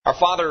Our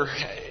Father,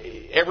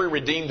 every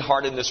redeemed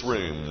heart in this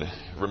room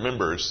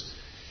remembers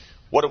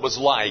what it was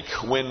like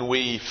when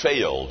we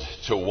failed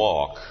to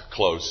walk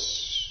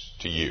close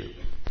to you.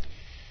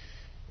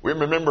 We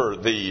remember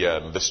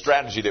the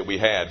strategy that we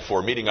had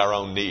for meeting our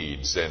own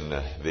needs and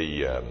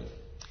the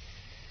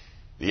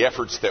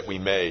efforts that we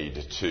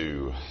made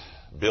to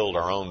build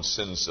our own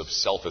sense of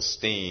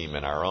self-esteem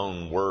and our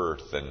own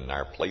worth and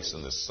our place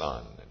in the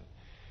sun.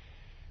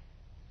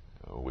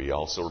 We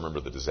also remember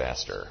the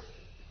disaster.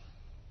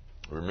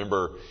 We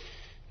remember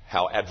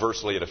how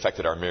adversely it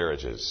affected our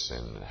marriages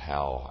and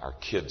how our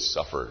kids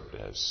suffered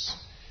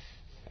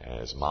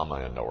as mama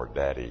and or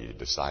daddy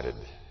decided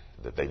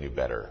that they knew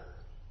better.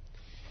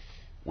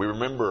 We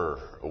remember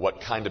what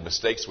kind of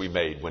mistakes we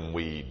made when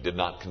we did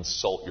not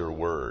consult your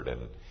word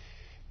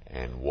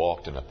and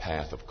walked in a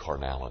path of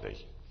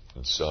carnality.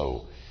 And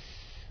so,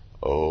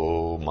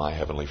 oh my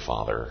Heavenly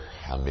Father,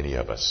 how many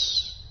of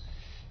us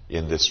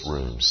in this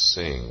room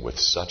sing with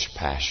such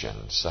passion,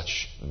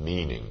 such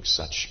meaning,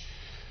 such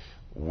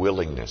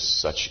willingness,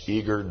 such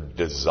eager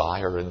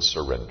desire and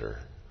surrender.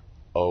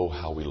 Oh,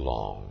 how we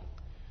long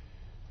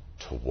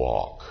to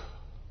walk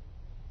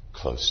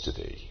close to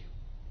Thee.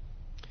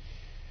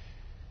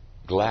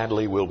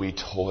 Gladly will we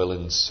toil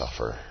and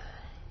suffer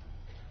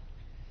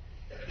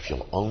if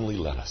You'll only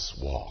let us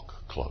walk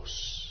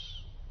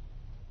close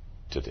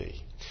to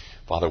Thee.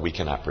 Father, we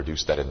cannot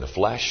produce that in the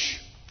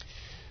flesh.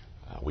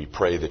 We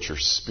pray that Your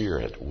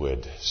Spirit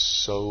would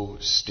so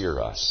steer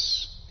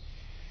us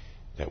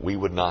that we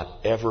would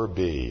not ever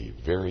be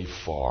very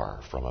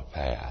far from a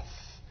path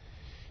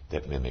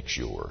that mimics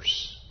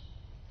Yours.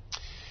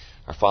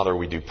 Our Father,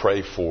 we do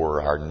pray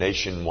for our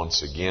nation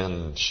once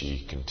again.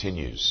 She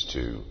continues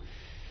to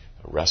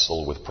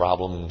wrestle with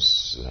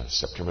problems.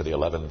 September the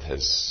 11th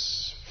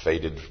has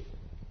faded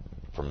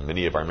from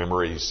many of our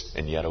memories,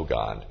 and yet, oh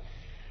God,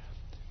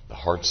 the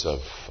hearts of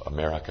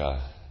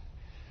America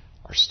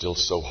are still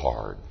so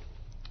hard,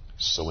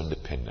 so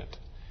independent,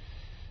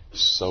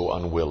 so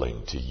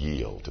unwilling to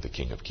yield to the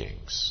King of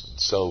Kings. And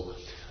so,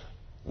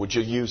 would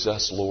You use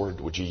us,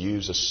 Lord? Would You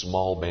use a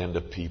small band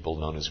of people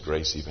known as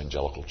Grace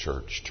Evangelical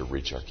Church to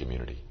reach our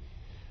community?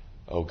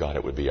 Oh God,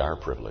 it would be our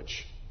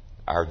privilege,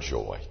 our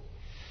joy,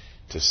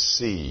 to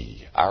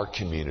see our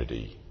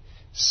community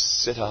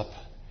sit up,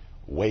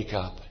 wake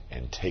up,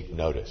 and take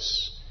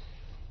notice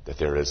that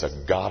there is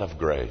a God of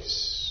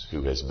grace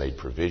who has made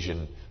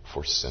provision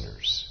for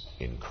sinners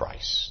in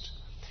Christ.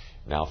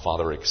 Now,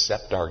 Father,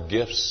 accept our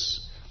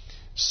gifts,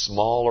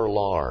 small or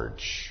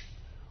large.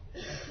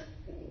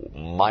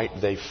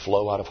 Might they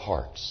flow out of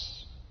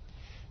hearts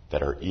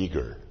that are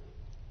eager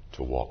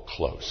to walk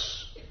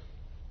close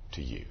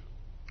to You.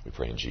 We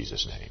pray in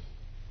Jesus' name.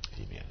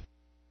 Amen.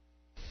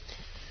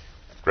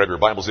 Grab your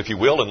Bibles, if you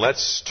will, and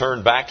let's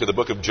turn back to the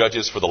book of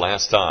Judges for the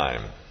last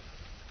time.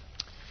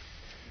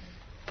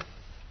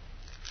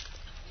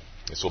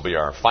 This will be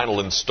our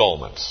final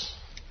installment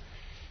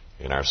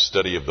in our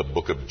study of the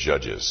book of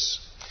Judges.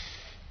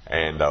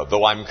 And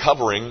though I'm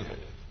covering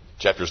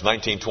chapters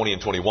 19, 20,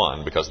 and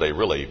 21, because they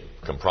really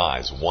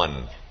comprise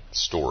one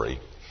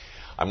story,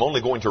 I'm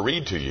only going to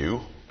read to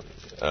you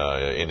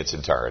in its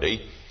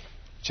entirety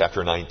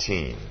chapter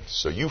 19.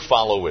 So you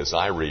follow as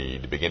I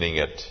read, beginning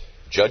at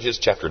Judges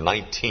chapter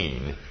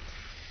 19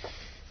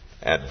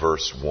 at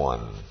verse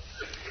 1.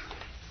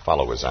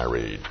 Follow as I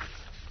read.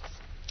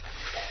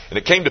 And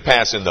it came to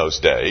pass in those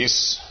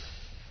days,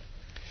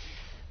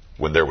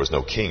 when there was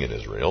no king in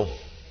Israel,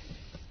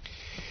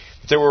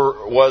 there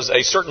was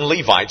a certain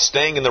Levite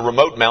staying in the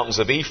remote mountains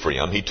of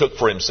Ephraim. He took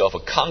for himself a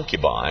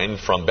concubine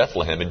from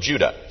Bethlehem in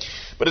Judah.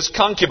 But his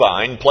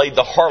concubine played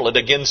the harlot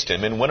against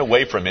him and went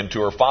away from him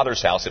to her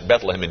father's house at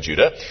Bethlehem in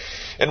Judah,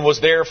 and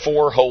was there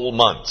 4 whole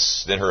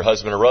months. Then her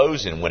husband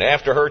arose and went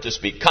after her to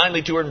speak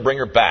kindly to her and bring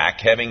her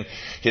back, having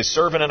his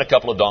servant and a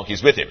couple of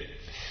donkeys with him.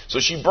 So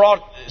she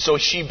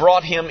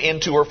brought him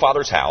into her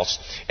father's house,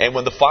 and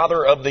when the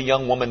father of the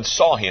young woman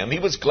saw him, he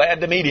was glad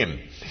to meet him.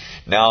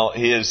 Now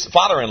his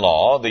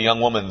father-in-law, the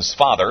young woman's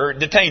father,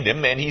 detained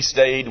him, and he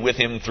stayed with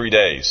him 3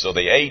 days. So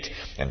they ate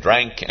and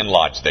drank and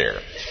lodged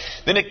there.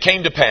 Then it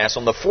came to pass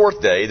on the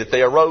 4th day that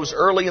they arose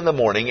early in the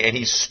morning, and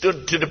he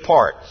stood to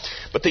depart.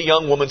 But the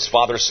young woman's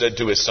father said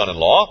to his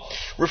son-in-law,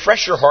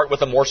 "Refresh your heart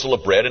with a morsel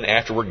of bread, and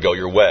afterward go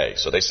your way."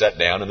 So they sat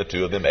down, and the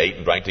two of them ate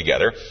and drank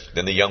together.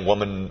 Then the young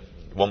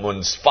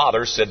woman's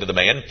father said to the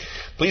man,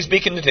 "Please be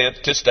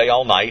content to stay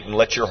all night, and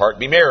let your heart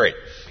be merry."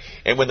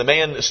 And when the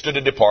man stood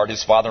to depart,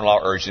 his father-in-law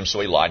urged him, so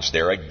he lodged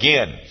there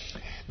again.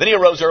 Then he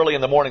arose early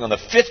in the morning on the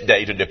 5th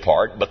day to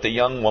depart, but the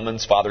young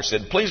woman's father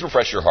said, "Please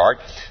refresh your heart."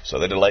 So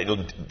they delayed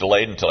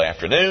until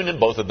afternoon,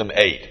 and both of them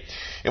ate.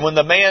 And when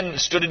the man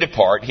stood to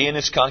depart, he and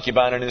his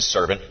concubine and his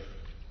servant,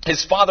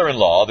 his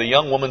father-in-law, the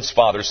young woman's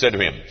father, said to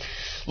him,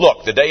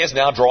 "Look, the day is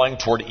now drawing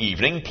toward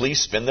evening.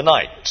 Please spend the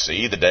night.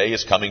 See, the day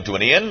is coming to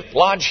an end.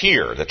 Lodge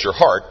here, that your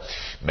heart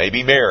may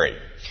be merry."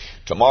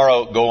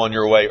 Tomorrow go on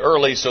your way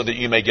early so that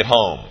you may get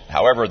home.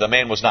 However, the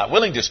man was not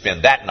willing to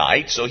spend that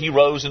night, so he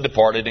rose and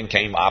departed and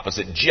came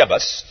opposite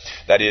Jebus,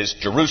 that is,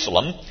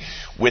 Jerusalem.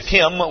 With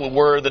him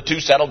were the 2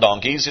 saddled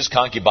donkeys. His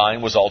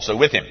concubine was also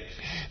with him.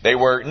 They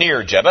were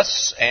near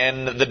Jebus,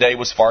 and the day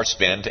was far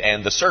spent,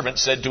 and the servant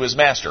said to his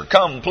master,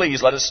 "Come,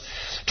 please, let us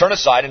turn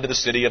aside into the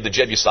city of the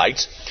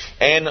Jebusites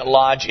and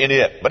lodge in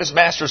it." But his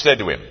master said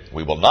to him,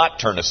 "We will not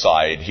turn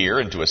aside here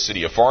into a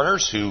city of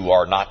foreigners who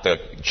are not the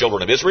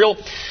children of Israel.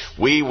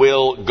 We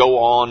will go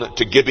on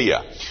to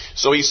Gibeah."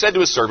 So he said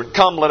to his servant,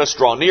 "Come, let us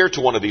draw near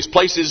to one of these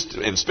places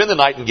and spend the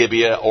night in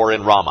Gibeah or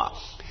in Ramah."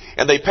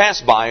 And they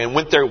passed by and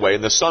went their way,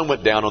 and the sun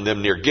went down on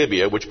them near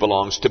Gibeah, which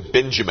belongs to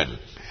Benjamin.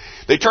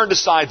 They turned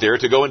aside there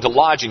to go into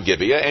lodge in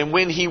Gibeah, and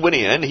when he went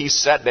in, he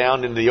sat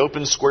down in the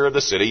open square of the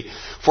city,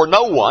 for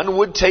no one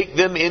would take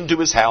them into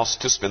his house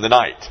to spend the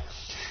night.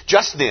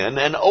 Just then,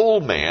 an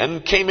old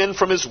man came in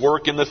from his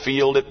work in the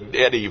field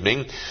at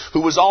evening,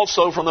 who was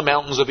also from the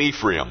mountains of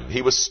Ephraim.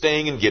 He was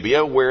staying in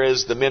Gibeah,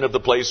 whereas the men of the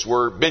place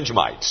were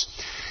Benjamites.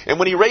 And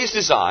when he raised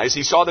his eyes,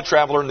 he saw the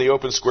traveler in the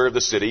open square of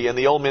the city, and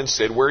the old man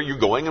said, "Where are you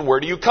going, and where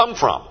do you come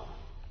from?"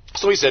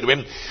 So he said to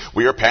him,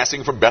 "We are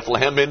passing from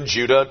Bethlehem in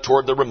Judah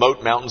toward the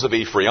remote mountains of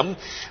Ephraim.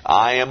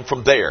 I am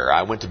from there.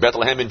 I went to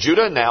Bethlehem in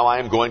Judah. Now I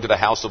am going to the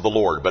house of the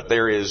Lord. But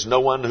there is no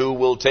one who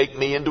will take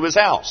me into his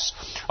house.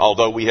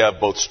 Although we have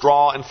both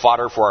straw and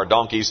fodder for our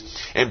donkeys,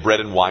 and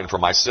bread and wine for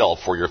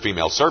myself, for your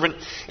female servant,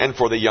 and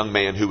for the young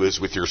man who is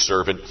with your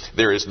servant,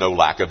 there is no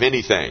lack of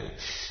anything."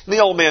 And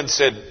the old man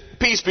said,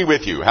 "Peace be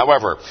with you.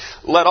 However,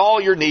 let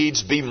all your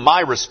needs be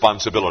my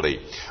responsibility.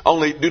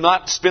 Only do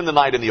not spend the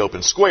night in the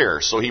open square."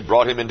 So he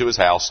brought him into his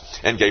house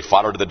and gave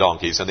fodder to the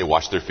donkeys, and they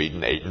washed their feet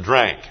and ate and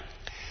drank.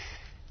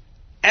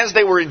 As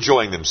they were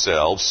enjoying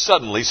themselves,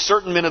 suddenly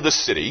certain men of the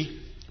city,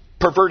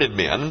 perverted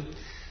men,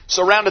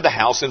 surrounded the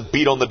house and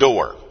beat on the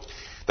door.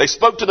 They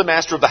spoke to the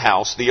master of the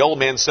house, the old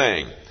man,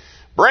 saying,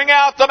 "Bring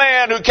out the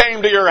man who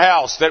came to your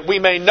house, that we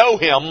may know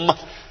him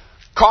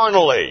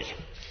carnally."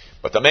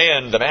 But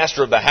the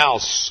master of the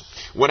house,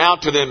 went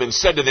out to them and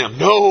said to them,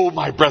 "No,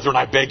 my brethren,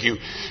 I beg you,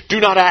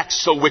 do not act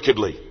so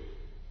wickedly.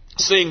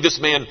 Seeing this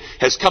man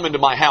has come into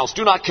my house,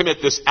 do not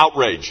commit this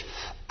outrage.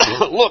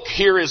 Look,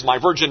 here is my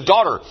virgin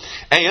daughter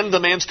and the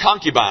man's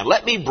concubine.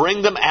 Let me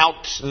bring them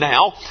out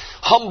now,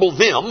 humble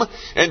them,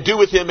 and do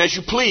with him as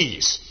you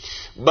please.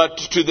 But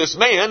to this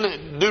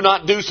man, do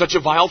not do such a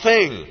vile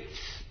thing."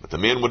 But the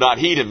men would not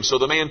heed him. So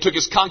the man took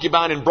his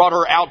concubine and brought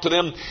her out to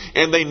them,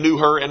 and they knew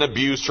her and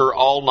abused her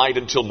all night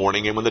until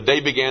morning. And when the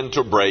day began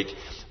to break,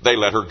 they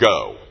let her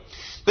go.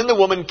 Then the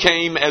woman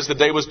came as the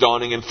day was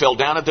dawning and fell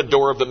down at the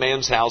door of the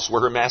man's house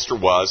where her master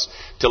was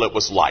till it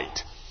was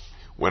light.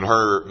 When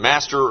her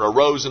master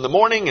arose in the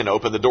morning and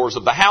opened the doors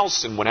of the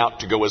house and went out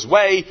to go his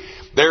way,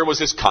 there was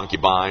his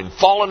concubine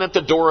fallen at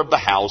the door of the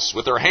house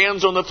with her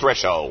hands on the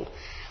threshold.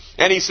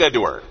 And he said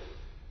to her,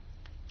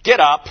 "Get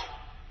up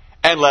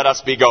and let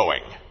us be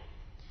going."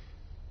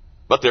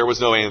 But there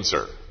was no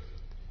answer.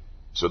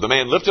 So the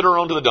man lifted her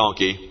onto the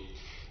donkey,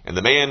 and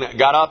the man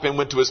got up and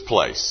went to his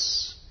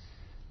place.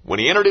 When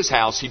he entered his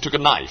house, he took a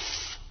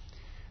knife,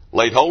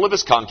 laid hold of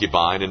his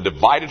concubine, and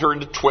divided her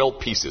into 12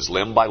 pieces,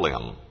 limb by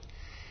limb,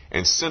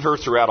 and sent her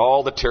throughout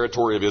all the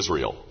territory of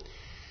Israel.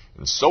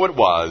 And so it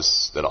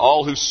was that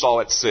all who saw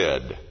it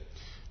said,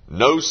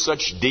 "No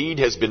such deed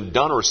has been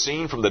done or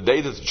seen from the day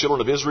that the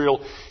children of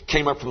Israel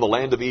came up from the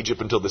land of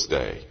Egypt until this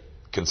day.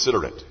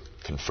 Consider it,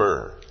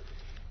 confer,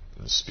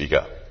 and speak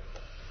up."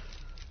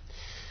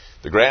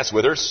 The grass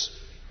withers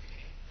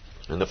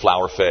and the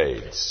flower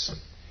fades,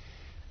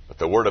 but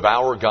the word of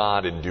our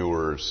God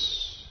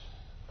endures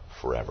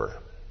forever.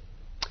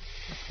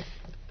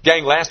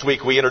 Gang, last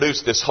week we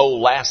introduced this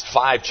whole last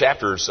 5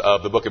 chapters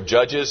of the book of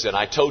Judges, and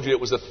I told you it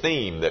was a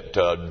theme that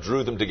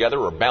drew them together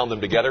or bound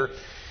them together.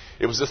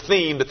 It was a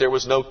theme that there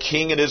was no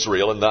king in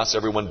Israel, and thus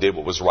everyone did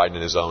what was right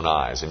in his own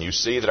eyes. And you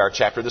see that our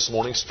chapter this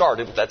morning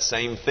started with that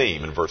same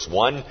theme. In verse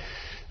 1,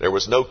 there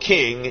was no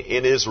king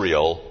in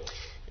Israel,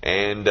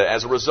 and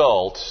as a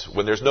result,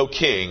 when there's no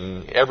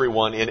king,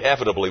 everyone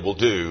inevitably will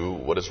do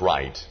what is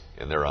right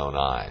in their own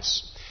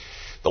eyes.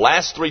 The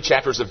last 3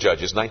 chapters of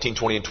Judges, 19,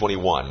 20, and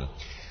 21,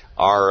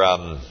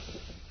 are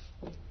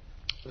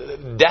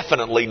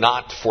definitely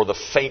not for the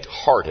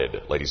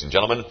faint-hearted, ladies and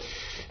gentlemen.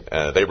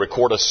 They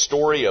record a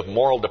story of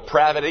moral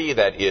depravity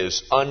that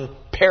is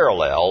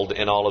unparalleled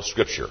in all of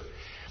Scripture.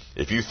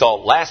 If you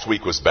thought last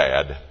week was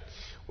bad,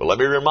 well, let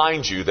me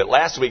remind you that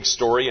last week's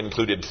story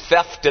included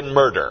theft and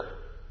murder.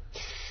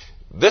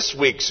 This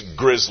week's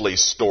grisly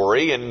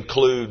story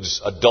includes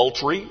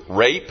adultery,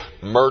 rape,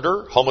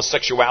 murder,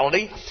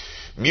 homosexuality,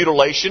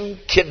 mutilation,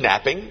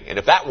 kidnapping, and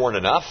if that weren't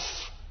enough,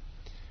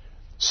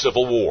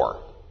 civil war.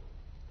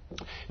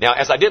 Now,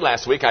 as I did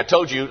last week, I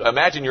told you,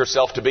 imagine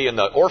yourself to be in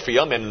the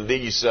Orpheum, and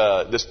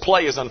this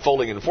play is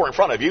unfolding in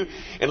front of you.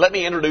 And let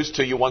me introduce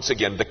to you once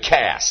again the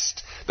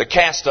cast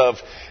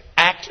of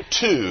Act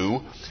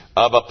 2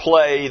 of a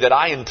play that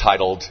I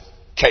entitled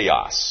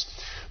Chaos.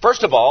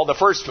 First of all, the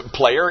first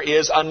player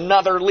is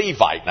another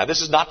Levite. Now,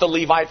 this is not the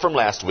Levite from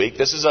last week.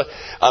 This is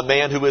a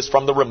man who is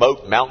from the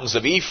remote mountains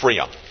of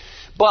Ephraim.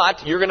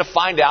 But you're going to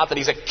find out that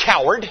he's a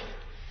coward.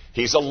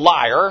 He's a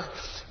liar.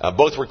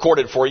 Both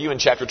recorded for you in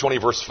chapter 20,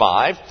 verse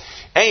 5.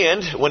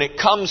 And when it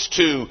comes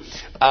to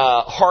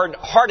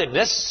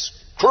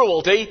hard-heartedness,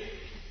 cruelty,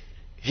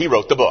 he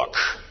wrote the book.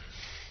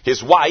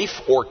 His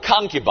wife, or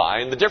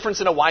concubine, the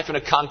difference in a wife and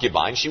a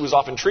concubine, she was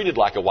often treated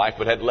like a wife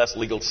but had less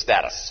legal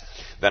status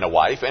than a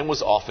wife and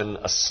was often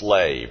a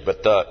slave.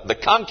 But the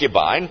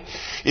concubine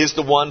is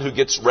the one who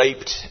gets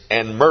raped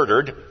and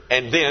murdered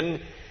and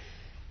then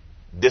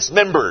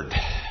dismembered.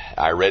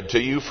 I read to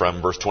you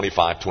from verse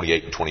 25,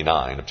 28, and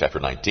 29 of chapter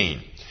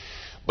 19.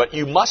 But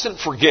you mustn't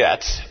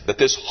forget that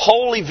this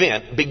whole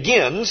event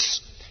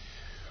begins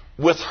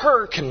with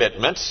her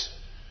commitment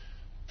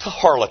to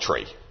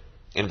harlotry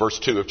in verse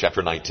 2 of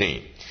chapter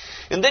 19.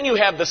 And then you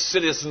have the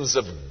citizens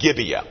of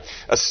Gibeah,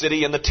 a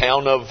city in the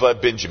town of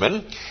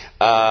Benjamin.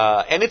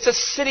 And it's a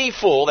city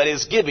full, that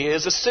is, Gibeah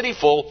is a city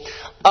full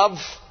of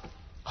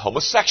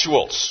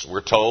homosexuals,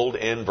 we're told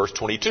in verse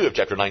 22 of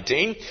chapter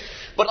 19.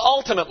 But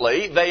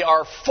ultimately, they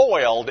are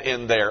foiled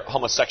in their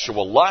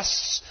homosexual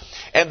lusts,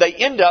 and they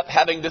end up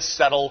having to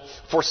settle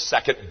for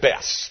second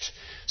best.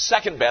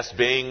 Second best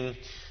being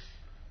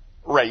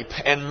rape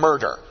and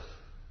murder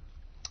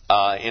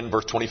in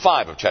verse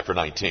 25 of chapter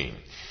 19.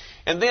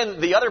 And then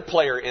the other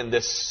player in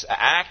this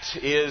act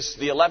is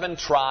the 11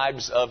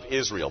 tribes of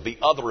Israel, the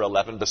other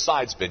 11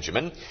 besides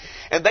Benjamin.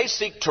 And they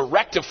seek to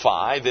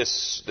rectify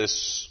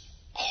this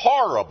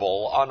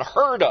horrible,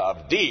 unheard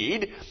of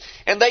deed,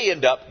 and they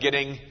end up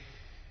getting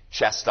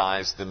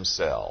chastised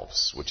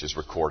themselves, which is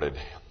recorded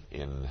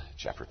in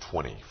chapter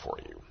 20 for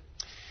you.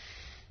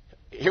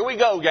 Here we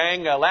go,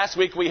 gang. Last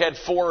week we had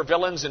 4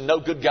 villains and no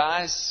good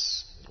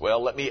guys.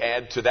 Well, let me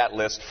add to that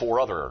list 4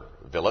 other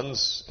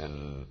villains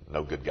and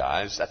no good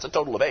guys. That's a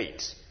total of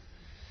 8.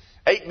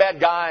 8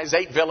 bad guys,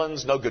 8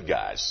 villains, no good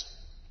guys.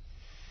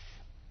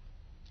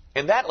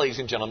 And that, ladies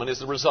and gentlemen, is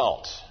the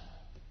result.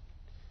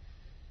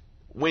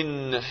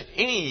 When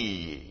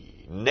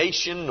any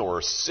nation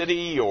or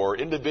city or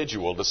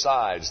individual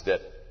decides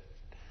that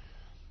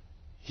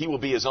he will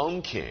be his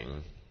own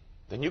king,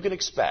 then you can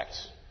expect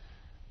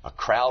a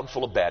crowd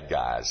full of bad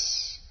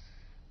guys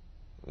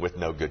with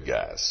no good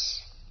guys.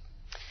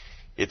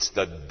 It's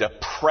the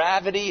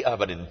depravity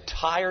of an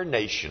entire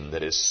nation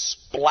that is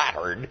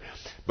splattered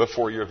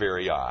before your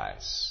very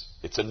eyes.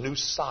 It's a new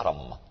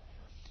Sodom.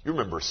 You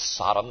remember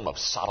Sodom of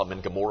Sodom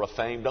and Gomorrah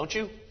fame, don't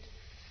you?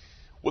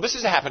 Well, this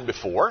has happened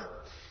before.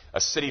 A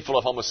city full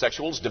of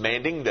homosexuals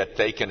demanding that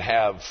they can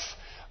have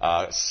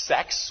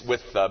sex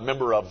with a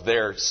member of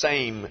their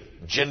same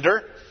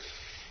gender.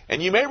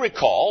 And you may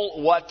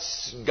recall what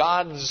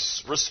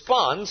God's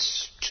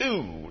response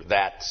to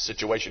that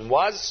situation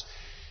was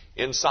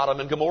in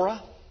Sodom and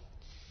Gomorrah.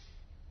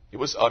 It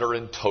was utter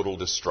and total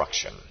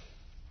destruction.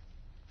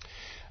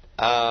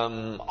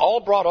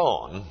 All brought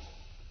on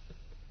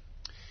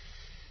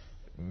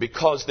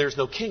because there's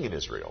no king in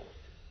Israel.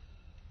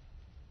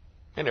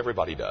 And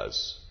everybody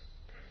does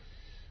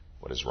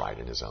what is right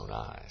in his own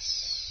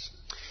eyes.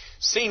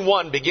 Scene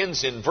 1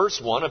 begins in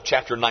verse 1 of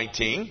chapter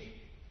 19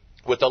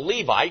 with a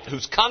Levite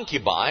whose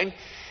concubine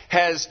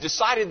has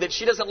decided that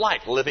she doesn't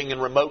like living in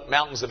remote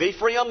mountains of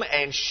Ephraim,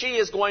 and she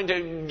is going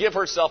to give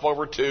herself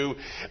over to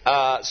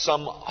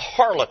some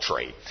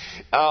harlotry.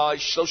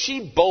 So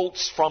she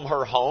bolts from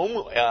her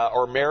home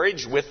or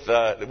marriage with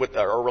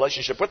or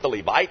relationship with the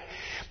Levite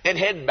and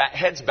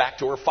heads back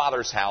to her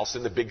father's house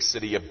in the big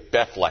city of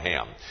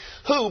Bethlehem,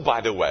 who,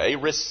 by the way,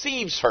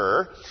 receives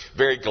her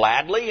very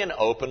gladly and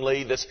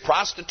openly. This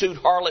prostitute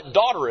harlot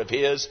daughter of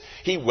his,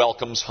 he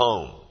welcomes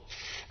home.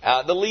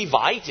 The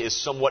Levite is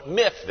somewhat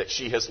miffed that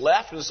she has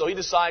left, and so he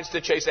decides to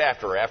chase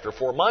after her. After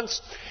 4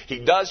 months, he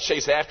does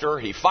chase after her.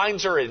 He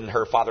finds her in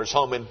her father's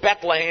home in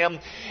Bethlehem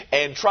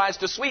and tries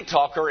to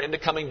sweet-talk her into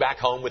coming back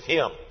home with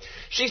him.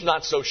 She's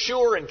not so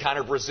sure and kind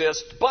of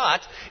resists,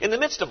 but in the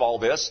midst of all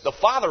this, the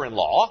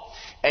father-in-law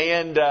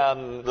and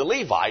the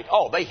Levite,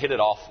 they hit it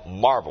off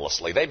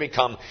marvelously. They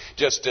become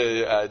just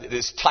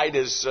as tight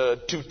as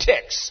 2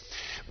 ticks.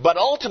 But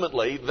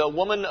ultimately, the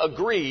woman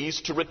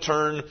agrees to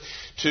return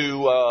to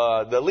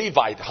the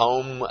Levite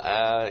home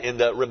in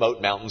the remote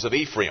mountains of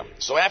Ephraim.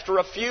 So after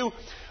a few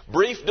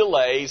brief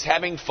delays,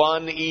 having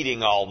fun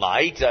eating all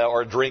night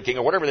or drinking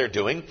or whatever they're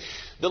doing,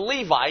 the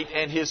Levite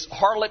and his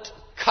harlot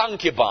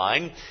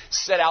concubine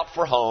set out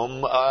for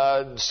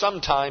home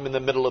sometime in the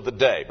middle of the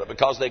day. But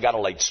because they got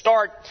a late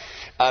start,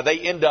 they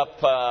end up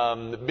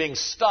being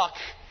stuck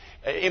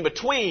in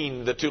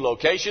between the 2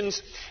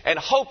 locations and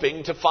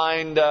hoping to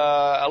find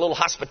a little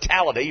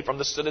hospitality from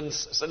the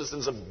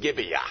citizens of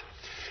Gibeah.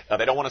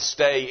 They don't want to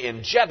stay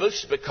in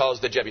Jebus because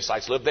the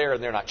Jebusites live there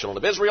and they're not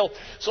children of Israel.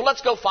 So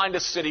let's go find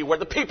a city where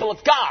the people of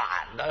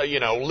God,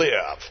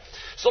 live.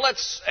 So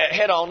let's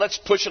head on. Let's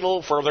push it a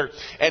little further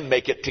and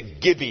make it to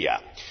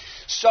Gibeah.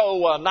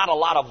 So not a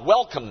lot of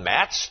welcome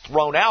mats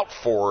thrown out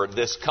for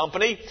this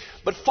company.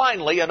 But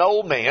finally, an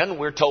old man,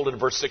 we're told in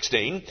verse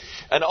 16,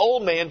 an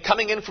old man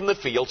coming in from the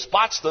field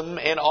spots them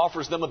and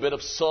offers them a bit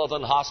of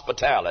southern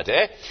hospitality.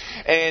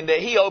 And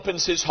he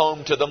opens his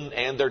home to them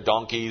and their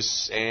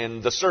donkeys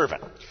and the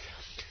servant.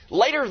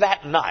 Later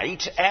that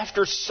night,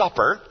 after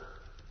supper,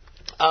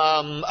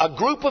 a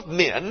group of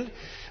men,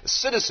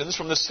 citizens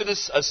from the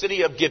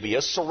city of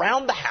Gibeah,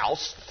 surround the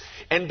house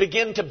and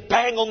begin to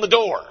bang on the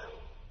door.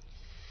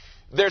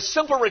 Their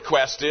simple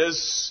request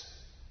is,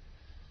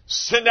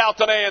 send out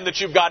the man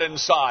that you've got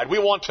inside. We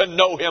want to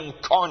know him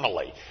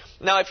carnally.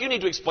 Now, if you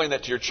need to explain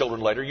that to your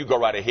children later, you go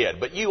right ahead.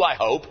 But you, I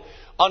hope,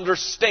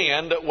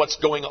 understand what's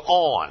going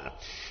on.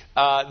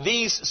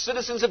 These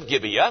citizens of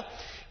Gibeah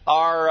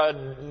are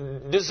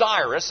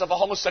desirous of a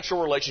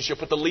homosexual relationship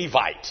with the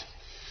Levite.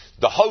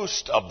 The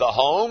host of the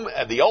home,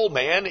 the old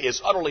man, is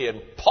utterly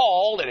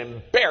appalled and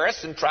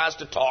embarrassed and tries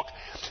to talk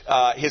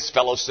his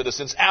fellow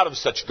citizens out of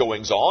such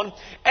goings-on.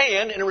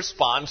 And in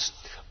response,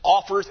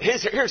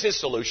 here's his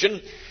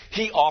solution.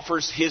 He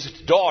offers his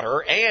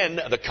daughter and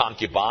the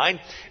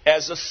concubine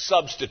as a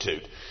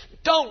substitute.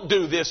 Don't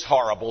do this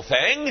horrible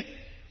thing.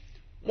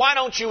 Why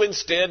don't you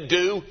instead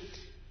do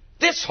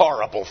this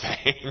horrible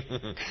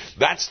thing?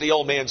 That's the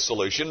old man's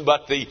solution.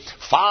 But the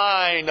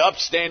fine,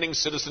 upstanding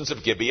citizens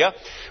of Gibeah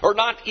are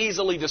not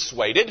easily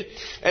dissuaded.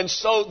 And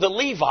so the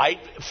Levite,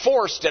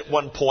 forced at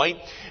one point,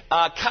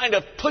 kind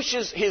of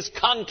pushes his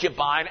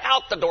concubine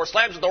out the door,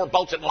 slams the door,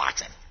 bolts it, and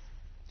locks it.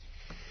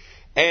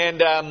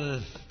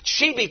 And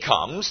she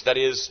becomes, that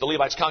is, the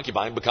Levite's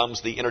concubine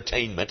becomes the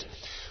entertainment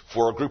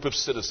for a group of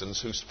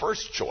citizens whose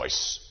first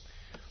choice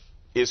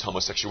is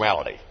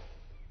homosexuality.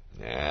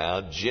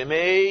 Now,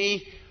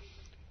 Jimmy,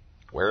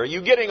 where are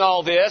you getting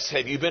all this?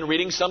 Have you been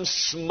reading some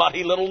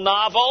smutty little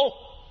novel?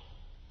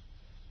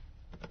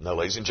 No,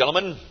 ladies and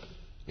gentlemen,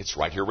 it's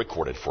right here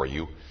recorded for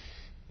you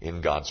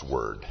in God's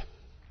Word.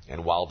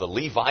 And while the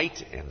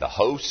Levite and the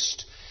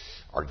host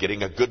are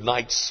getting a good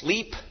night's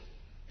sleep,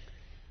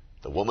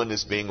 the woman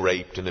is being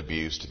raped and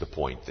abused to the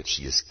point that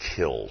she is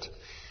killed.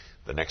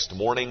 The next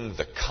morning,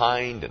 the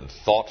kind and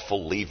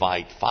thoughtful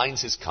Levite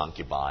finds his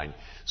concubine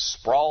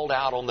sprawled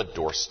out on the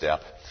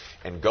doorstep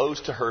and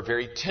goes to her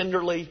very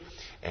tenderly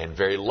and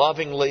very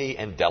lovingly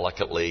and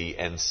delicately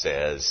and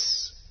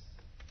says,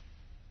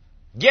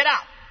 "Get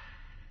up!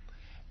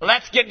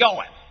 Let's get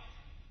going."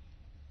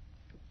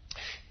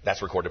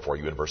 That's recorded for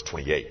you in verse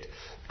 28.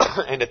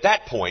 And at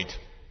that point,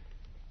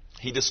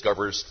 he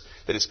discovers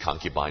that his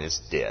concubine is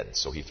dead.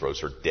 So he throws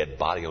her dead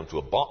body onto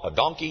a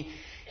donkey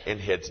and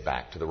heads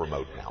back to the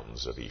remote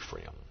mountains of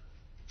Ephraim.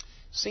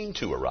 Scene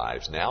 2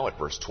 arrives now at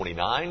verse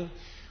 29,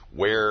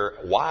 where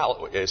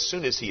as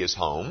soon as he is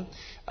home,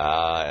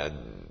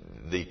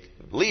 the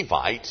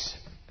Levite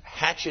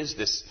hatches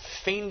this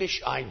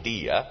fiendish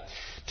idea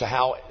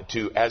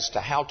as to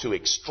how to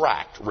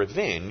extract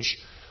revenge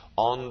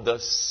on the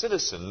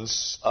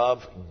citizens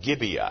of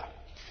Gibeah.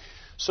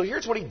 So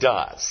here's what he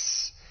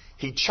does.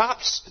 He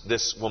chops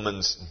this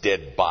woman's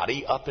dead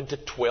body up into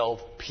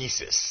 12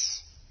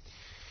 pieces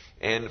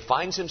and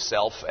finds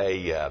himself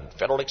a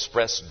Federal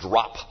Express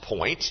drop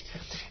point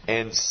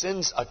and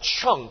sends a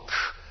chunk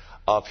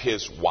of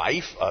his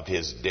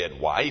dead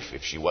wife.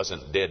 If she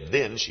wasn't dead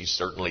then, she's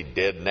certainly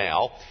dead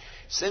now.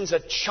 Sends a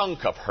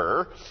chunk of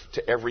her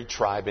to every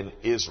tribe in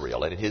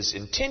Israel. And his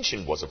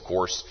intention was, of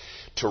course,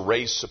 to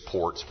raise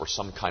support for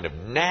some kind of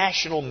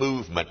national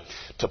movement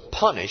to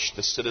punish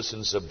the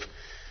citizens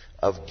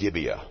of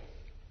Gibeah.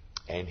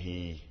 And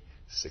he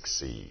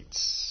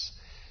succeeds.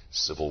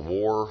 Civil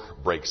war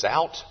breaks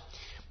out,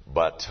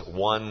 but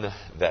one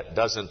that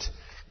doesn't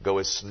go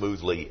as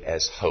smoothly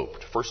as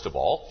hoped. First of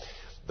all,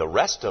 the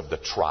rest of the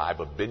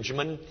tribe of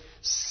Benjamin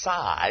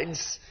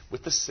sides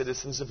with the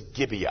citizens of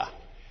Gibeah.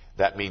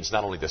 That means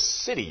not only the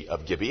city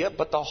of Gibeah,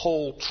 but the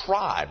whole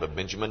tribe of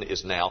Benjamin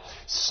is now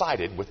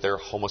sided with their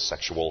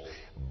homosexual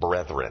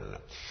brethren.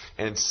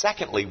 And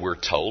secondly, we're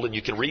told, and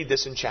you can read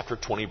this in chapter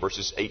 20,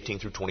 verses 18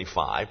 through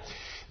 25,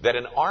 that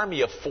an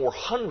army of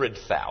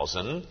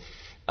 400,000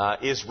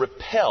 is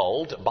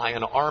repelled by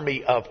an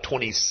army of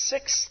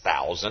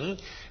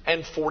 26,000,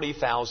 and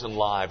 40,000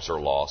 lives are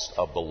lost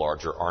of the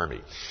larger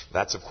army.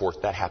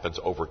 That happens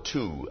over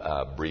two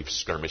brief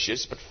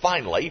skirmishes. But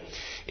finally,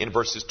 in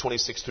verses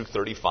 26 through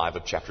 35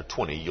 of chapter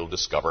 20, you'll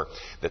discover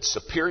that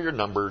superior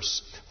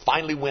numbers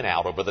finally win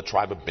out over the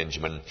tribe of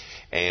Benjamin,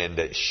 and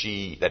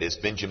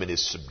Benjamin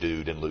is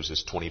subdued and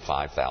loses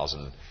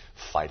 25,000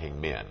 fighting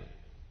men.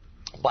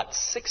 But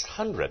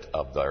 600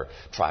 of the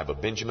tribe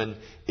of Benjamin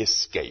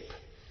escape,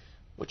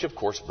 which of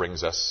course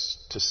brings us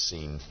to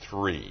scene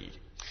 3,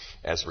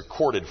 as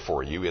recorded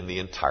for you in the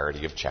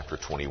entirety of chapter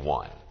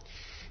 21.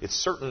 It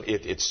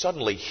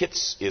suddenly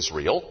hits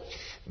Israel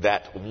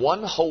that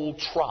one whole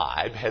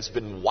tribe has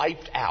been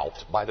wiped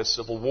out by the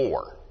civil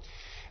war,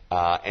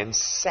 and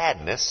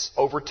sadness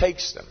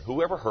overtakes them.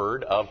 Who ever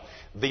heard of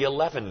the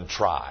 11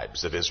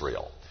 tribes of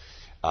Israel?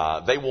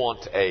 They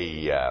want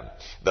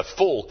the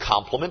full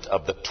complement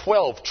of the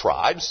 12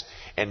 tribes,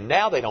 and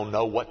now they don't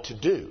know what to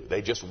do.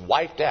 They just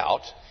wiped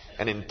out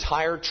an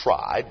entire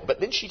tribe. But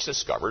then she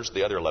discovers,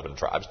 the other 11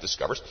 tribes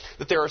discovers,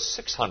 that there are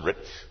 600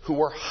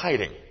 who are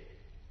hiding.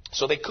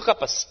 So they cook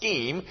up a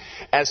scheme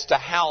as to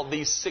how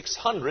these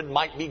 600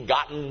 might be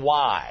gotten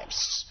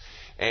wives.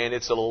 And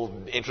it's a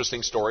little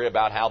interesting story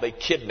about how they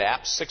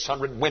kidnap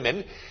 600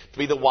 women to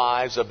be the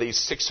wives of these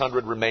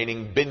 600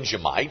 remaining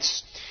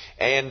Benjamites.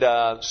 And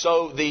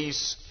so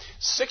these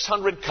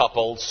 600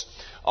 couples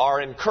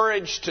are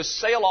encouraged to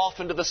sail off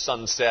into the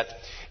sunset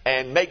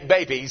and make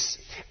babies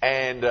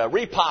and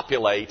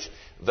repopulate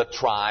the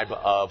tribe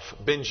of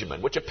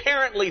Benjamin, which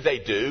apparently they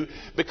do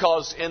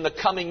because in the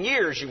coming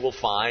years you will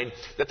find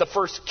that the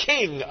first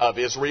king of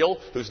Israel,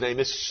 whose name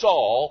is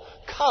Saul,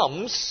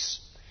 comes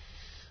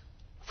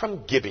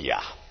from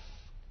Gibeah.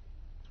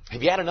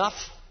 Have you had enough?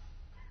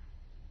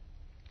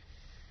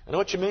 I know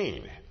what you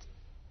mean.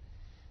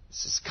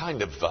 This is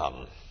kind of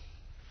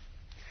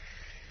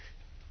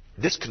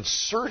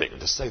disconcerting,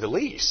 to say the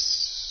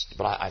least.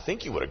 But I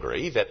think you would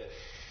agree that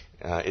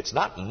it's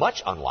not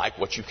much unlike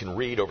what you can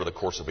read over the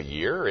course of a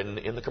year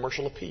in the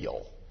Commercial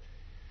Appeal.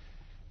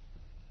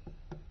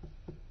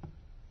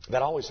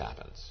 That always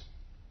happens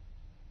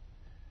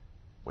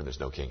when there's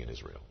no king in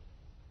Israel.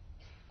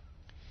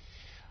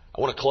 I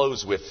want to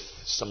close with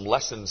some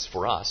lessons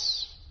for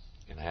us,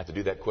 and I have to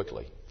do that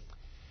quickly.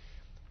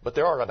 But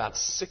there are about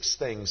 6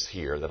 things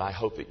here that I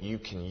hope that you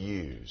can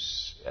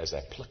use as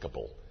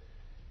applicable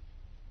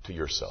to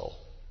your soul.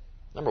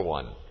 Number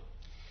 1,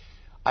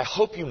 I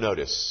hope you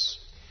notice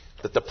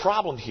that the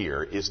problem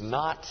here is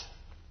not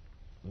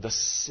the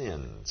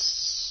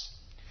sins.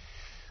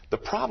 The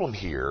problem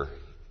here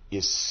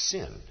is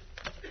sin.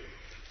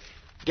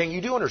 Gang,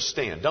 you do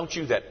understand, don't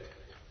you, that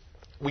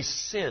we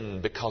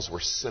sin because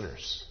we're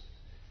sinners.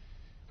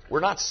 We're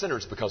not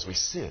sinners because we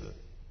sin.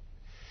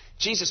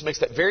 Jesus makes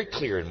that very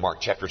clear in Mark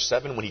chapter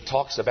 7 when he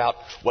talks about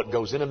what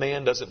goes in a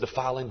man doesn't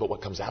defile him, but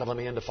what comes out of a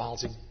man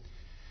defiles him.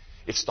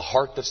 It's the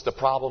heart that's the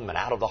problem, and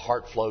out of the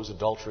heart flows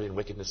adultery and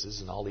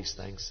wickednesses and all these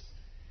things.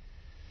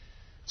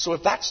 So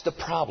if that's the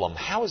problem,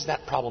 how is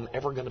that problem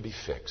ever going to be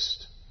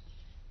fixed?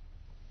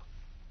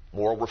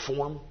 Moral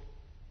reform?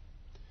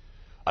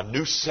 A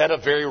new set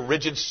of very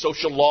rigid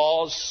social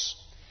laws?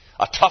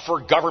 A tougher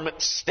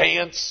government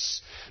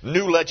stance?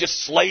 New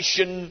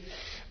legislation?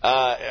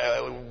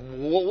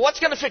 What's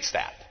going to fix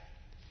that?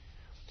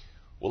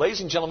 Well,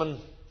 ladies and gentlemen,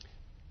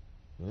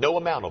 no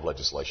amount of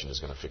legislation is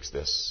going to fix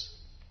this.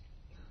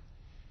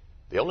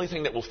 The only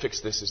thing that will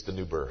fix this is the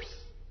new birth,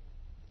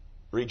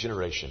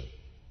 regeneration. And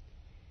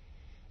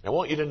I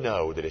want you to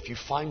know that if you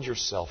find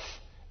yourself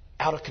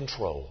out of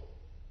control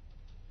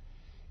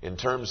in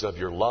terms of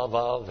your love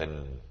of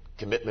and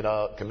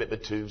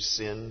commitment to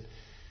sin,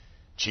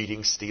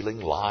 cheating, stealing,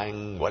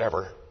 lying,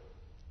 whatever,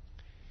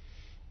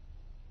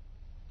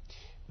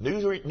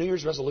 New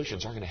Year's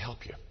resolutions aren't going to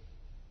help you.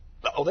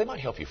 Oh, they might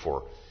help you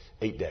for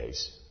 8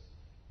 days.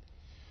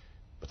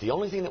 But the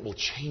only thing that will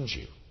change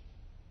you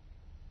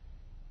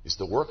is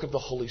the work of the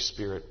Holy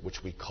Spirit,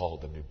 which we call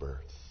the new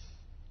birth.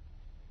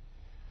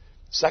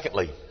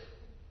 Secondly,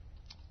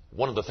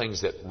 one of the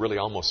things that really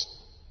almost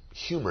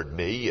humored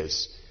me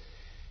is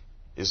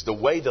the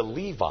way the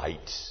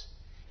Levite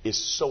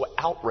is so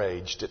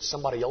outraged at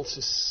somebody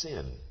else's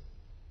sin.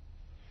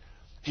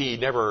 He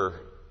never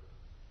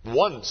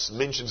once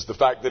mentions the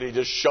fact that he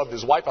just shoved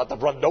his wife out the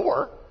front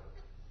door.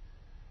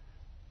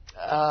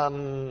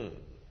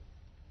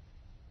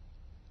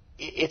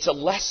 It's a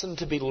lesson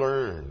to be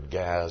learned,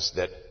 Gaz,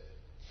 that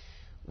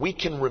we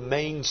can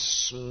remain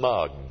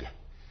smug.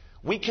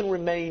 We can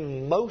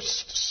remain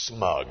most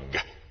smug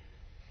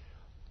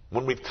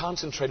when we've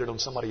concentrated on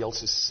somebody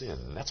else's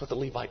sin. That's what the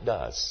Levite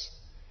does.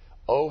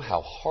 Oh,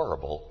 how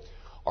horrible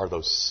are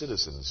those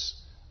citizens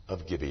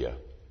of Gibeah.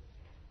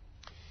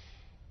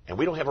 And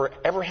we don't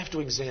ever have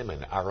to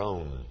examine our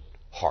own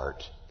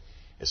heart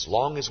as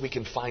long as we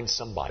can find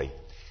somebody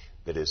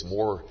that is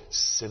more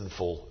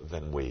sinful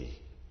than we.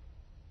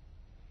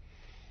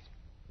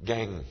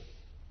 Gang,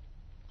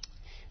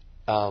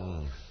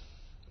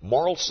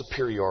 moral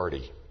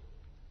superiority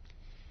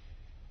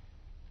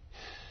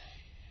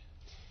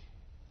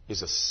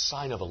is a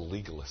sign of a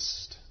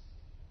legalist,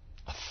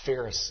 a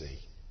Pharisee.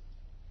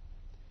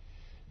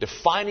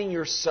 Defining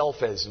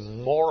yourself as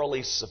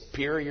morally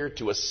superior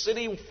to a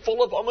city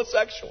full of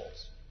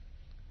homosexuals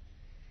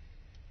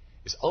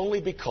is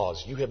only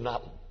because you have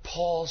not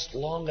paused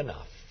long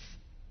enough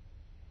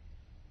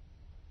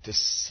to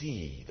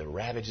see the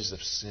ravages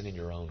of sin in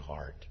your own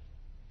heart.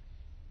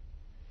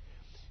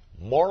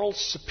 Moral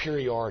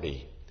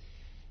superiority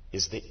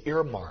is the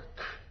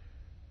earmark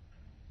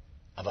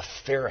of a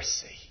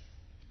Pharisee.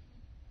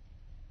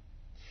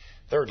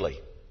 Thirdly,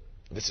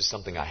 this is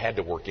something I had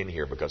to work in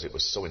here because it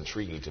was so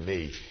intriguing to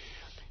me.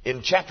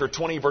 In chapter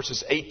 20,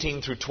 verses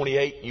 18 through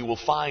 28, you will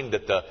find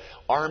that the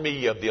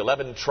army of the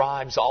 11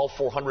 tribes, all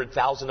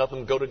 400,000 of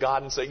them, go to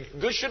God and say,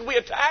 should we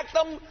attack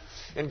them?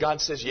 And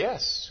God says,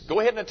 yes, go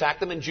ahead and attack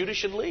them, and Judah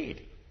should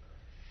lead.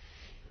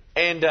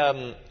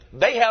 And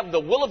they have the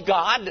will of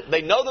God.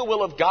 They know the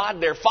will of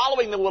God. They're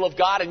following the will of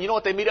God. And you know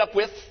what they meet up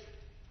with?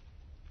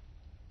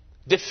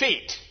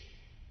 Defeat.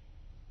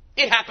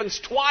 It happens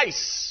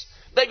twice.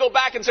 They go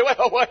back and say,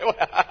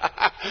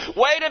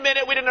 wait a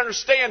minute, we didn't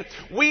understand.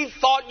 We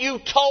thought you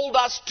told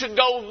us to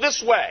go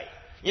this way.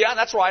 Yeah,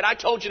 that's right, I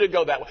told you to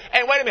go that way.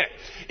 And wait a minute,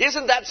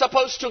 isn't that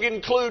supposed to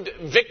include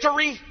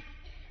victory?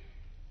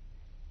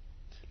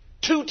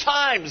 2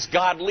 times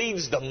God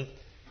leads them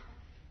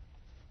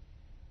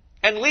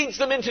and leads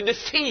them into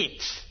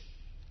defeat.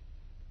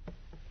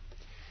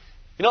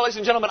 You know, ladies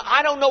and gentlemen,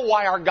 I don't know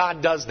why our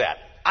God does that.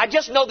 I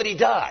just know that He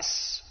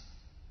does.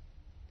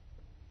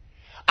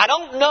 I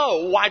don't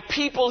know why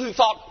people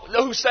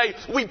who say,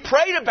 we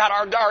prayed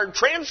about our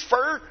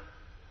transfer.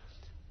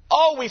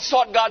 Oh, we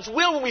sought God's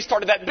will when we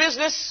started that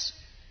business.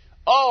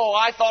 Oh,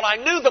 I thought I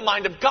knew the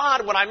mind of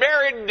God when I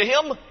married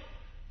Him.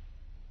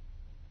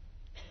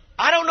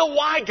 I don't know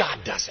why God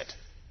does it.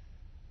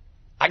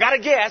 I got to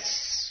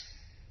guess.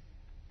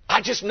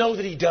 I just know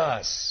that He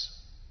does.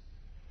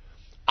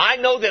 I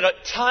know that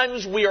at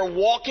times we are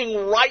walking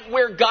right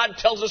where God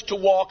tells us to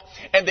walk,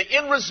 and the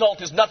end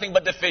result is nothing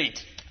but defeat.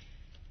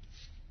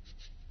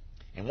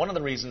 And one of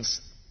the reasons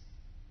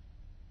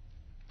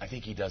I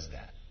think He does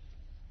that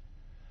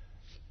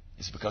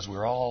is because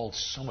we're all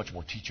so much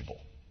more teachable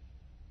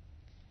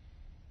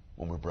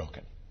when we're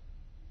broken.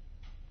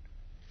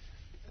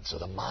 And so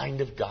the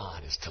mind of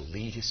God is to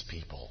lead His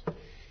people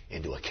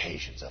into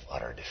occasions of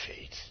utter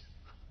defeat.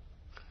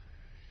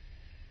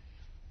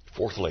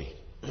 Fourthly,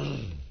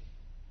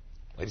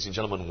 ladies and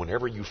gentlemen,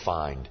 whenever you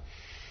find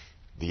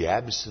the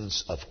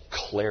absence of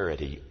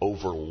clarity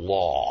over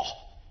law,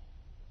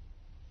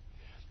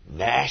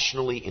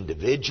 nationally,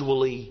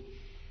 individually,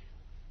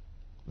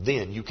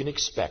 then you can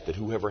expect that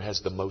whoever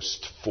has the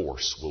most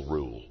force will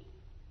rule.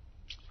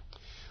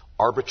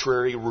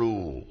 Arbitrary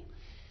rule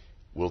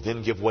will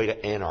then give way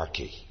to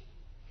anarchy,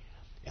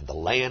 and the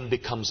land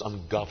becomes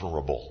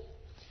ungovernable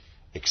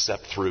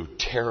except through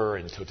terror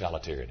and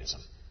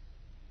totalitarianism.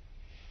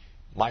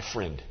 My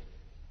friend,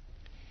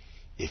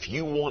 if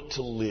you want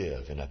to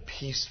live in a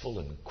peaceful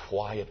and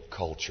quiet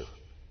culture,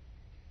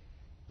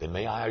 then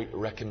may I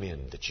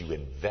recommend that you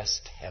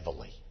invest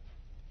heavily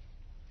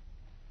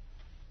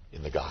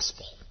in the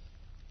gospel.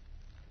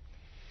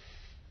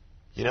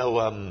 You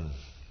know,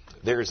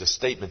 there is a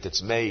statement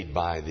that's made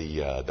by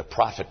the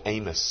prophet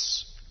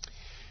Amos,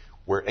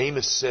 where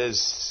Amos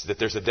says that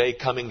there's a day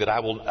coming that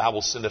I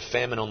will send a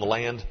famine on the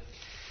land.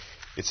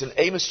 It's in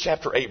Amos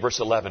chapter 8, verse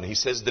 11. He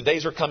says, the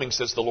days are coming,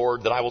 says the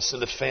Lord, that I will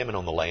send a famine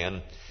on the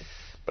land,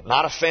 but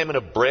not a famine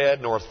of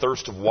bread nor a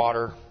thirst of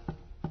water,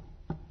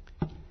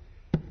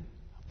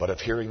 but of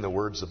hearing the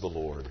words of the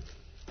Lord.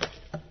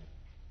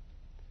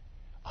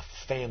 A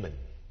famine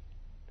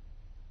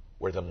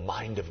where the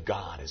mind of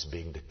God is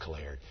being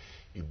declared.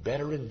 You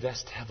better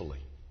invest heavily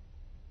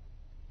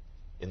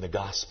in the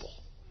gospel.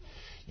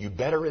 You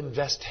better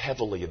invest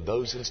heavily in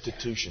those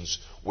institutions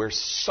where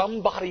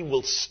somebody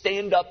will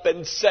stand up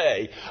and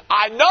say,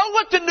 I know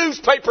what the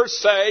newspapers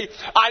say,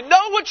 I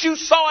know what you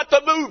saw at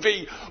the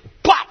movie,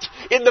 but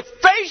in the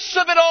face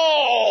of it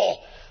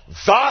all,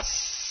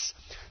 thus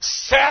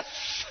saith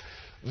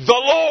the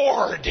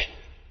Lord.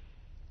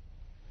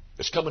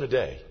 There's coming a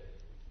day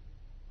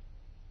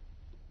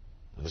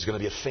when there's going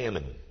to be a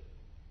famine.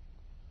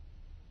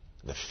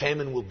 And the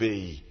famine will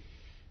be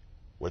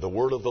where the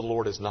word of the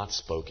Lord is not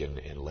spoken.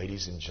 And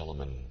ladies and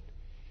gentlemen,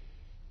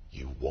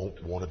 you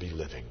won't want to be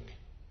living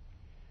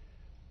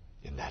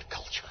in that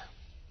culture.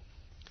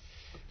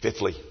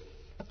 Fifthly,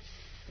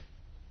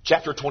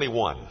 chapter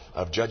 21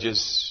 of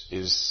Judges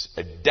is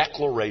a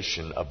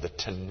declaration of the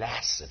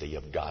tenacity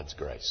of God's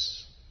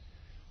grace.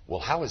 Well,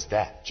 how is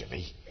that,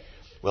 Jimmy?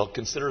 Well,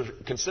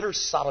 consider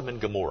Sodom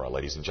and Gomorrah,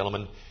 ladies and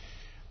gentlemen.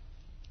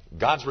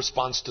 God's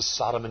response to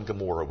Sodom and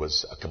Gomorrah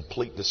was a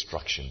complete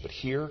destruction. But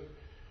here,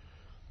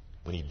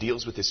 when He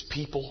deals with His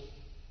people,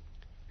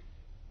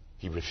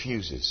 He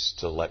refuses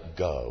to let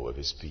go of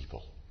His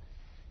people.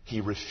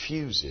 He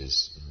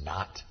refuses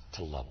not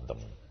to love them.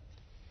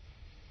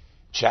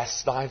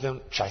 Chastise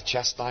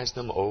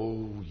them,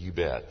 oh, you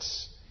bet.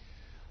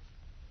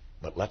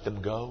 But let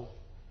them go?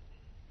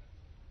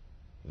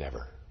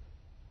 Never.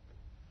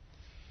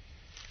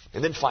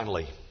 And then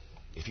finally,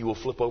 if you will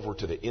flip over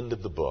to the end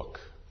of the book,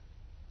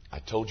 I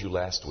told you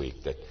last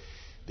week that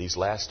these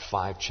last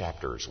 5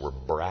 chapters were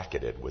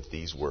bracketed with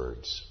these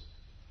words.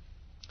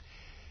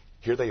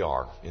 Here they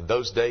are. In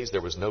those days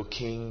there was no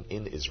king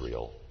in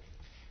Israel.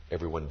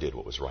 Everyone did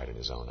what was right in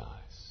his own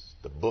eyes.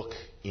 The book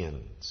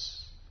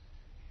ends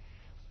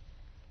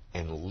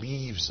and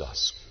leaves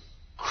us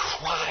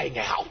crying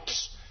out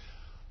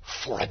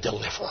for a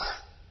deliverer.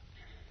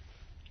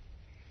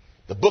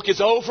 The book is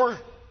over.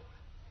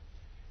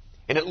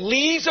 And it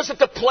leaves us at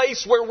the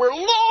place where we're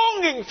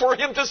longing for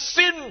Him to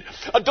send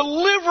a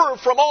deliverer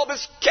from all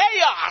this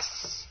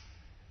chaos.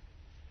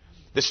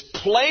 This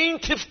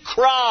plaintive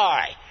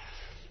cry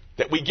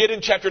that we get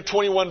in chapter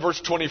 21,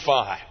 verse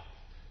 25.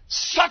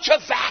 Such a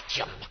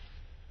vacuum.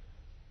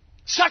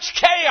 Such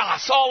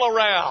chaos all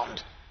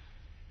around.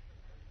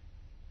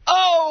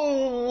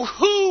 Oh,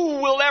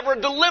 who will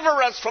ever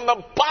deliver us from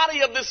the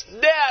body of this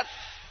death?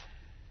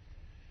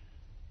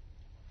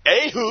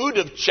 Ehud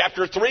of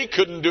chapter 3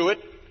 couldn't do it.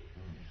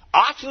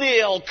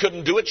 Othniel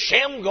couldn't do it.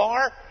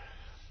 Shamgar,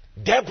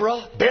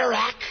 Deborah,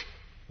 Barak,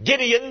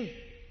 Gideon,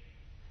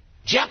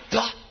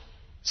 Jephthah,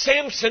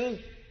 Samson.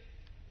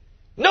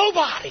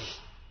 Nobody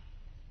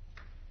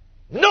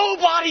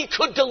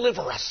could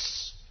deliver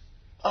us.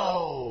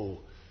 Oh,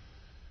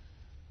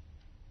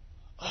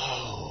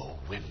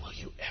 when will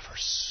you ever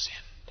send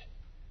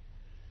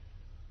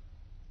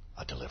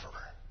a deliverer?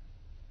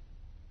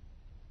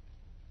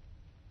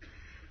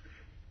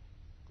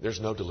 There's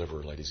no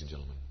deliverer, ladies and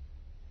gentlemen.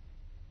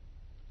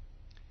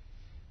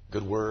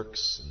 Good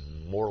works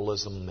and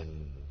moralism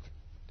and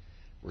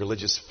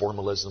religious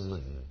formalism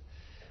and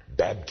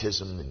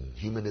baptism and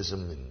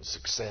humanism and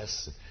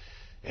success and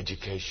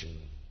education,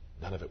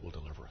 none of it will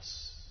deliver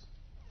us.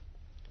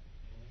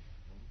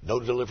 No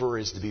deliverer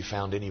is to be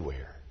found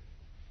anywhere.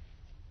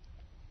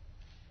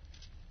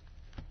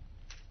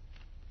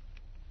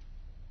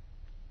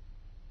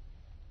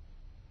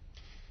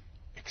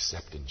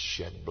 Except in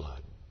shed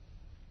blood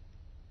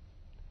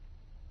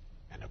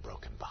and a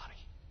broken body.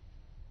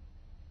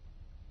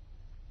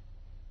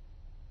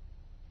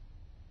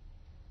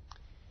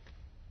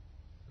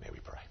 May we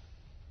pray.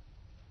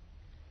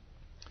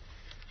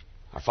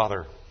 Our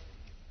Father,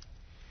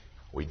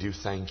 we do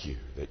thank you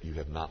that you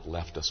have not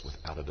left us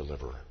without a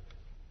deliverer.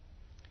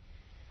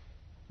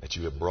 That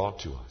you have brought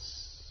to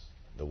us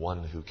the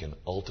one who can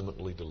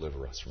ultimately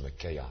deliver us from the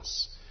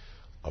chaos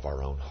of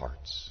our own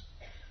hearts.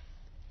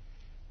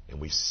 And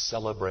we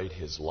celebrate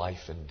his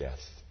life and death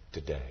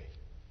today.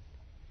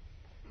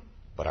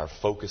 But our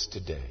focus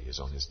today is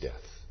on his death.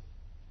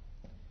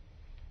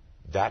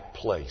 That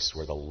place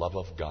where the love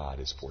of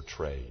God is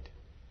portrayed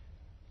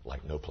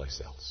like no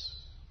place else.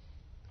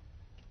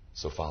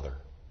 So, Father,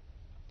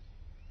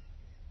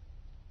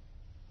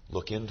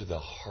 look into the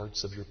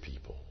hearts of your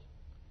people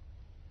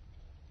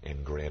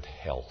and grant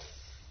health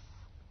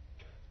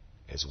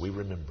as we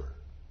remember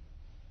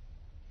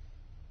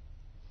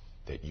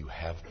that you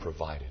have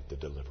provided the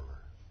deliverer.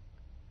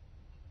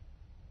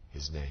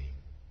 His name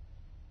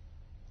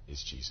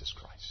is Jesus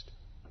Christ.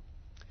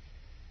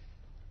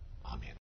 Amen.